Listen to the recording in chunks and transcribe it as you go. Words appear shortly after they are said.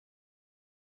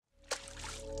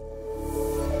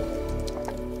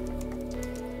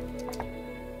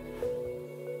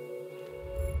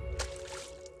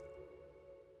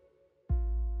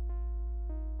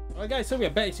Alright guys, so we are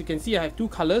back. As you can see, I have two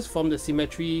colors from the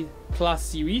Symmetry Plus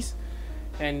series,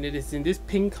 and it is in this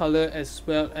pink color as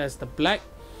well as the black.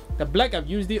 The black I've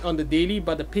used it on the daily,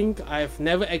 but the pink I've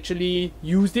never actually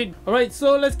used it. Alright,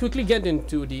 so let's quickly get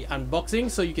into the unboxing.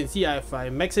 So you can see I have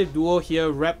a MagSafe Duo here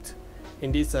wrapped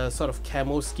in this sort of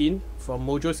camo skin from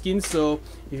Mojo Skins. So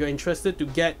if you're interested to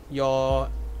get your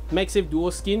MagSafe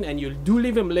Duo skin and you do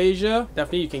live in Malaysia,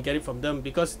 definitely you can get it from them,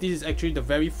 because this is actually the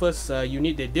very first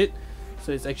unit they did.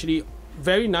 So it's actually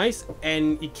very nice,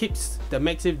 and it keeps the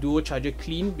MagSafe Duo charger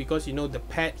clean, because you know the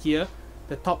pad here,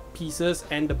 the top pieces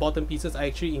and the bottom pieces are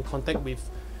actually in contact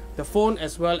with the phone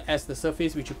as well as the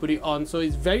surface which you put it on. So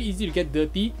it's very easy to get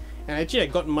dirty, and actually I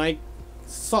got my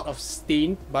sort of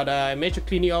stain, but I managed to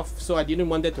clean it off, so I didn't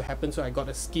want that to happen, so I got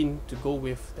a skin to go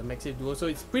with the MagSafe Duo. So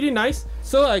it's pretty nice.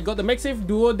 So I got the MagSafe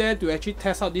Duo there to actually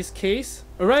test out this case.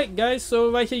 Alright guys,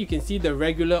 so right here you can see the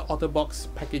regular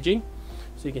OtterBox packaging.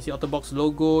 So you can see OtterBox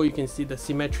logo, you can see the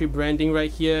Symmetry branding right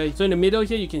here. So in the middle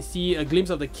here you can see a glimpse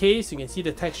of the case, you can see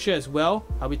the texture as well.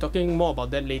 I'll be talking more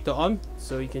about that later on.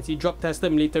 So you can see drop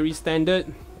tested military standard.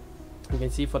 You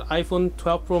can see for the iPhone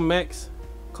 12 Pro Max,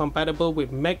 compatible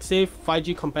with MagSafe,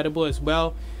 5G compatible as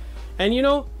well. And you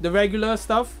know, the regular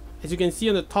stuff, as you can see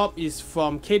on the top, is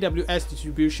from KWS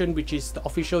Distribution, which is the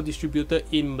official distributor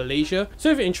in Malaysia.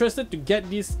 So if you're interested to get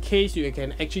this case, you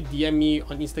can actually DM me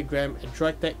on Instagram at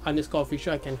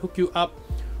dragtech_official. I can hook you up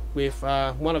with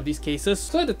one of these cases.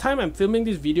 So at the time I'm filming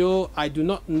this video, I do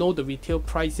not know the retail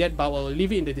price yet, but I will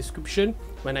leave it in the description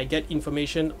when I get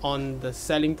information on the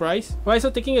selling price. Right, so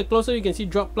taking a closer, you can see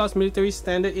Drop Plus Military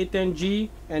Standard 810G,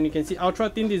 and you can see ultra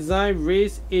thin design,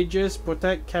 raised edges,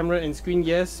 protect camera and screen,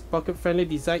 yes, pocket friendly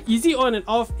design. Easy on and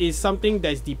off is something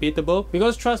that is debatable,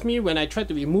 because trust me, when I tried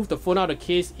to remove the phone out of the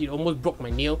case, it almost broke my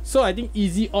nail. So I think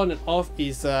easy on and off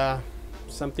is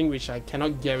something which I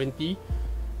cannot guarantee,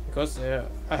 because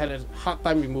I had a hard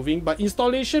time removing. But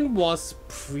installation was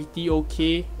pretty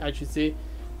okay, I should say.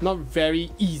 Not very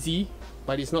easy,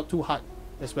 but it's not too hard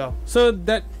as well. So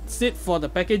that's it for the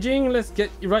packaging. Let's get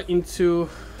right into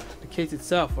the case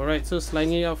itself. Alright, so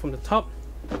sliding it out from the top,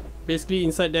 basically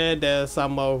inside there's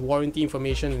some warranty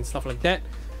information and stuff like that.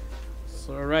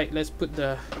 So alright, let's put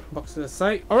the box to the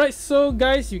side. Alright, so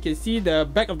guys, you can see the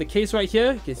back of the case right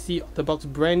here. You can see the box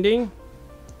branding,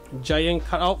 giant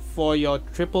cutout for your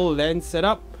triple lens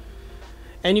setup,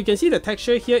 and you can see the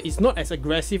texture here is not as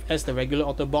aggressive as the regular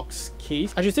OtterBox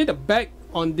case. I should say the back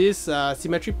on this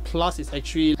Symmetry Plus is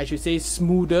actually, I should say,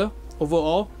 smoother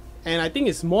overall, and I think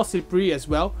it's more slippery as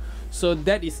well. So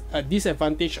that is a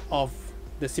disadvantage of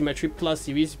the Symmetry Plus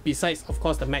series, besides of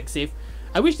course the MagSafe.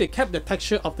 I wish they kept the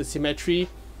texture of the Symmetry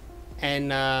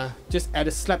and just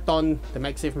slapped on the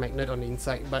MagSafe magnet on the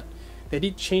inside, but they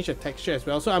did change the texture as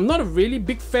well. So I'm not a really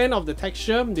big fan of the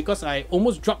texture, because I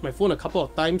almost dropped my phone a couple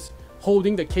of times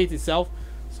holding the case itself.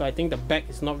 So I think the back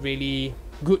is not really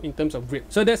good in terms of grip.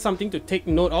 So that's something to take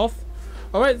note of.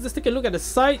 Alright, let's take a look at the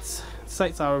sides.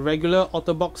 Sides are a regular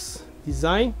OtterBox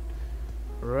design.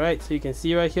 Alright, so you can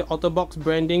see right here, OtterBox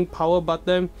branding, power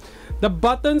button. The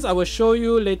buttons I will show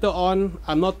you later on.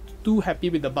 I'm not too happy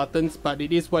with the buttons, but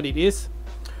it is what it is.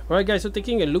 Alright guys, so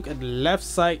taking a look at the left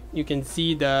side, you can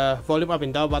see the volume up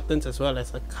and down buttons, as well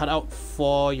as a cutout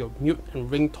for your mute and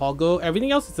ring toggle.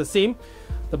 Everything else is the same.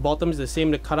 The bottom is the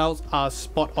same. The cutouts are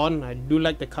spot on. I do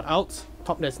like the cutouts.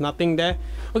 Top, there's nothing there.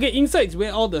 Okay, inside is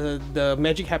where all the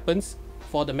magic happens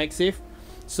for the MagSafe.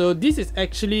 So this is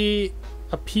actually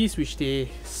a piece which they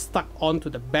stuck onto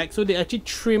the back. So they actually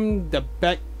trimmed the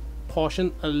back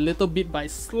portion a little bit, by a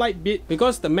slight bit,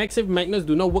 because the MagSafe magnets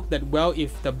do not work that well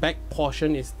if the back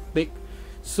portion is thick.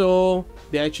 So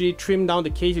they actually trimmed down the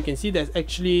case. You can see there's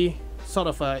actually sort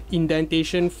of a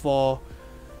indentation for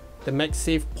the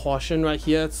MagSafe portion right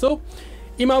here. So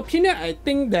in my opinion, I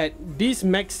think that this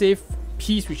MagSafe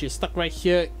piece which is stuck right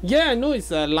here, yeah, I know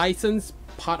it's a licensed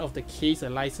part of the case, a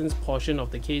licensed portion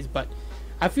of the case, but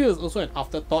I feel it's also an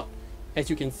afterthought. As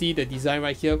you can see the design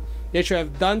right here, they should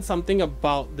have done something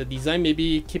about the design.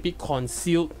 Maybe keep it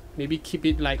concealed, maybe keep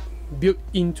it like built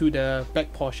into the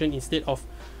back portion instead of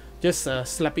just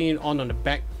slapping it on the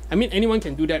back. I mean, anyone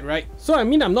can do that, right? So I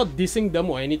mean, I'm not dissing them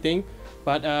or anything,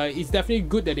 but it's definitely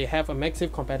good that they have a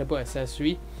MagSafe compatible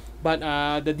accessory. But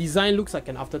the design looks like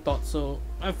an afterthought, so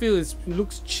I feel it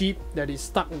looks cheap that it's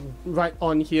stuck right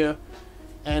on here,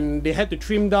 and they had to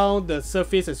trim down the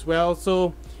surface as well.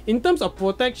 So in terms of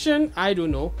protection, I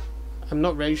don't know. I'm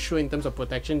not very sure in terms of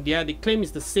protection. Yeah, they claim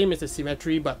it's the same as the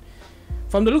Symmetry, but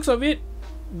from the looks of it,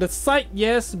 the side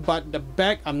yes, but the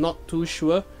back I'm not too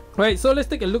sure. Right, so let's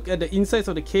take a look at the insides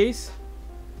of the case.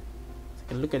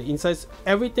 take a look at the insides.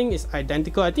 Everything is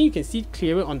identical. I think you can see it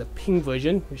clearer on the pink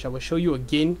version, which I will show you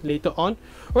again later on.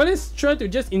 Well, let's try to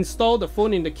just install the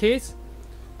phone in the case.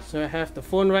 So I have the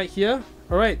phone right here.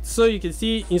 Alright, so you can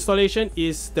see installation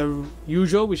is the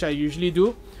usual, which I usually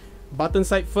do. Button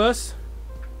side first,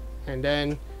 and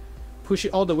then push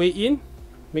it all the way in.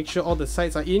 Make sure all the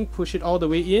sides are in, push it all the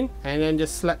way in, and then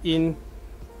just slap in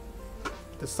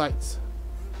the sides.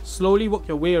 Slowly work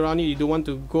your way around it. You don't want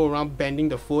to go around bending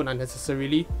the phone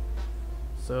unnecessarily.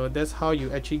 So that's how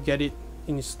you actually get it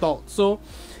installed. So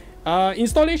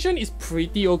installation is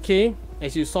pretty okay,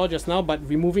 as you saw just now, but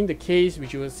removing the case,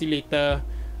 which you will see later,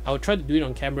 I'll try to do it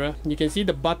on camera. You can see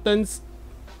the buttons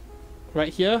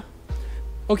right here.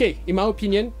 Okay, in my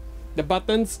opinion, the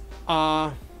buttons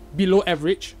are below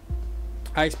average.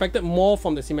 I expected more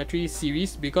from the Symmetry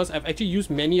series because I've actually used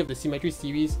many of the Symmetry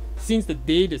series since the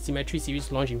day the Symmetry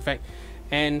series launched, in fact.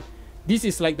 And this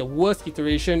is like the worst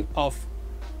iteration of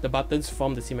the buttons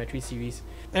from the Symmetry series.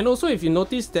 And also, if you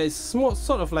notice, there is small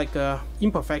sort of like a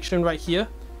imperfection right here.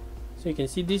 So you can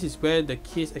see this is where the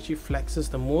case actually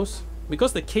flexes the most,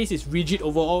 because the case is rigid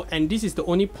overall, and this is the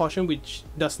only portion which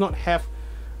does not have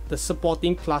the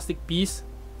supporting plastic piece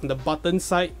on the button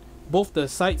side, both the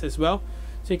sides as well.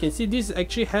 So you can see this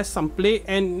actually has some play,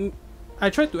 and I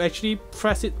tried to actually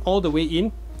press it all the way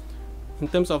in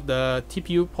terms of the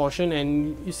TPU portion,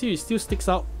 and you see it still sticks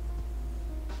out.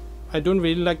 I don't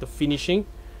really like the finishing.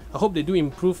 I hope they do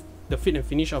improve the fit and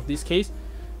finish of this case,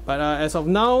 but as of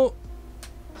now,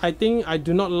 I think I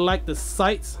do not like the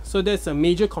sides, so that's a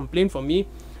major complaint for me.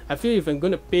 I feel if I'm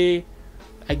going to pay,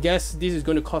 I guess this is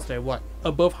going to cost like what,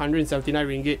 above 179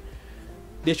 ringgit.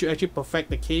 They should actually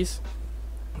perfect the case.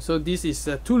 So this is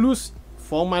too loose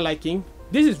for my liking.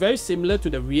 This is very similar to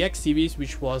the React series,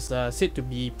 which was said to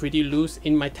be pretty loose.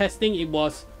 In my testing, it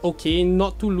was okay,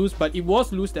 not too loose, but it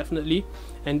was loose definitely.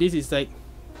 And this is like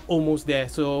almost there.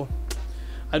 So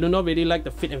I do not really like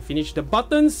the fit and finish. The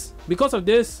buttons, because of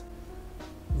this,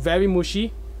 very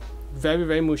mushy,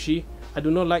 very mushy. I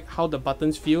do not like how the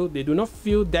buttons feel. They do not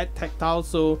feel that tactile,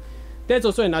 so that's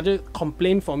also another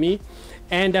complaint for me.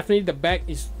 And definitely the back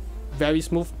is very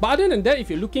smooth. But other than that, if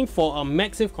you're looking for a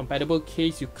MagSafe compatible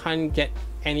case, you can't get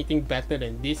anything better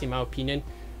than this, in my opinion.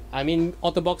 I mean,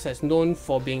 OtterBox has known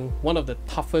for being one of the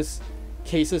toughest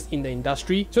cases in the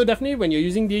industry, so definitely when you're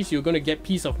using this, you're going to get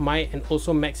peace of mind and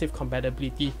also MagSafe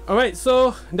compatibility. Alright,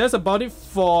 so that's about it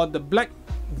for the black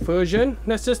version.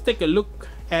 Let's just take a look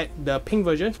at the pink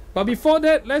version, but before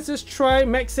that, let's just try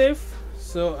MagSafe.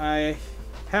 So I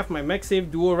have my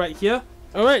MagSafe Duo right here.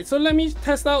 Alright, so let me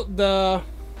test out the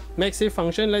MagSafe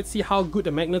function. Let's see how good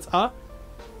the magnets are.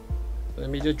 Let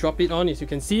me just drop it on. As you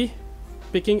can see,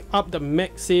 picking up the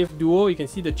MagSafe Duo, you can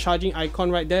see the charging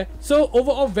icon right there. So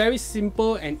overall, very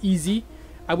simple and easy.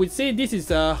 I would say this is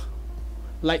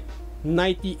like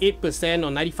 98%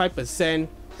 or 95%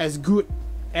 as good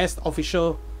as the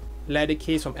official leather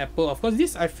case from Apple. Of course,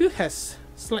 this I feel has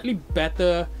slightly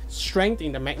better strength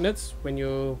in the magnets. When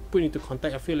you put into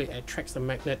contact, I feel like it attracts the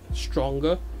magnet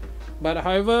stronger. But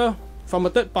however, from a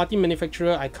third-party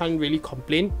manufacturer, I can't really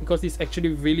complain because it's actually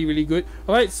really good.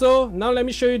 Alright, so now let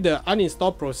me show you the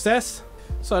uninstall process.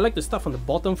 So I like to start from the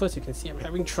bottom first. You can see I'm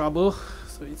having trouble,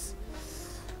 so it's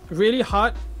really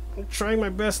hard. I'm trying my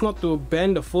best not to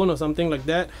bend the phone or something like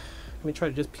that. Let me try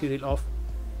to just peel it off.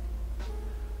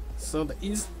 So the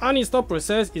uninstall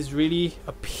process is really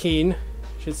a pain,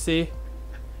 I should say.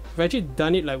 I've actually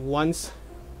done it like once,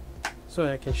 so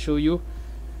I can show you.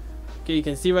 Okay, you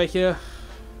can see right here,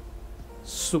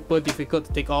 super difficult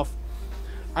to take off.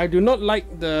 I do not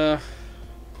like the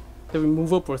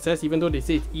removal process, even though they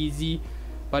say it's easy,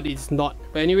 but it's not.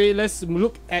 But anyway, let's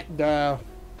look at the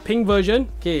pink version.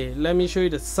 Okay, let me show you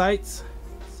the sides.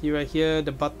 See right here,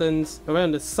 the buttons. Around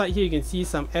on the side here, you can see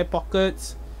some air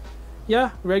pockets.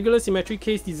 Yeah, regular Symmetry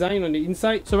case design on the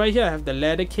inside. So right here I have the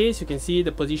leather case. You can see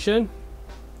the position,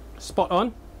 spot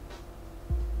on,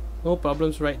 no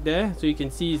problems right there. So you can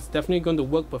see it's definitely going to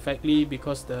work perfectly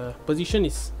because the position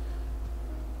is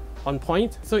on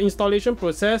point. So installation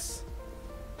process,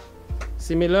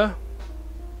 similar.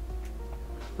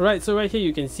 Right, so right here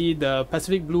you can see the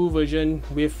Pacific Blue version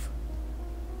with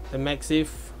the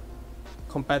MagSafe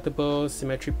compatible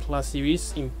Symmetry Plus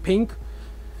series in pink.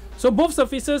 So both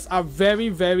surfaces are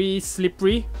very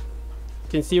slippery. You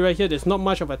can see right here there's not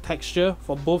much of a texture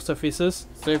for both surfaces.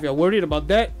 So if you're worried about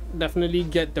that, definitely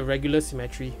get the regular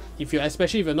Symmetry.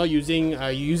 Especially if you're not using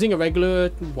a regular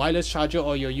wireless charger,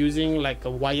 or you're using like a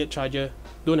wired charger,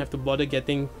 don't have to bother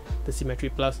getting the Symmetry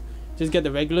Plus. Just get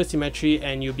the regular Symmetry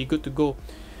and you'll be good to go.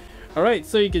 Alright,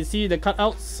 so you can see the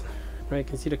cutouts. Right, you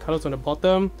can see the cutouts on the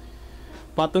bottom.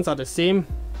 Buttons are the same.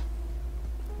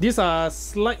 These are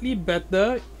slightly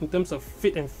better in terms of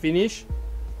fit and finish,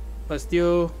 but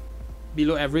still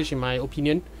below average in my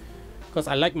opinion, because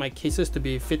I like my cases to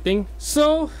be fitting.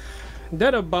 So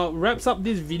that about wraps up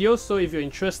this video. So if you're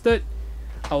interested,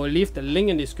 I will leave the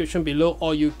link in the description below,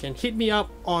 or you can hit me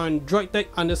up on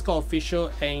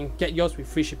droidtech_official and get yours with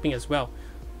free shipping as well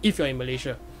if you're in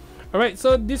Malaysia. Alright,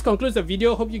 so this concludes the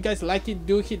video. Hope you guys like it.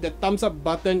 Do hit the thumbs up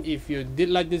button if you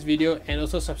did like this video, and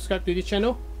also subscribe to this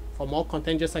channel for more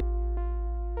content just like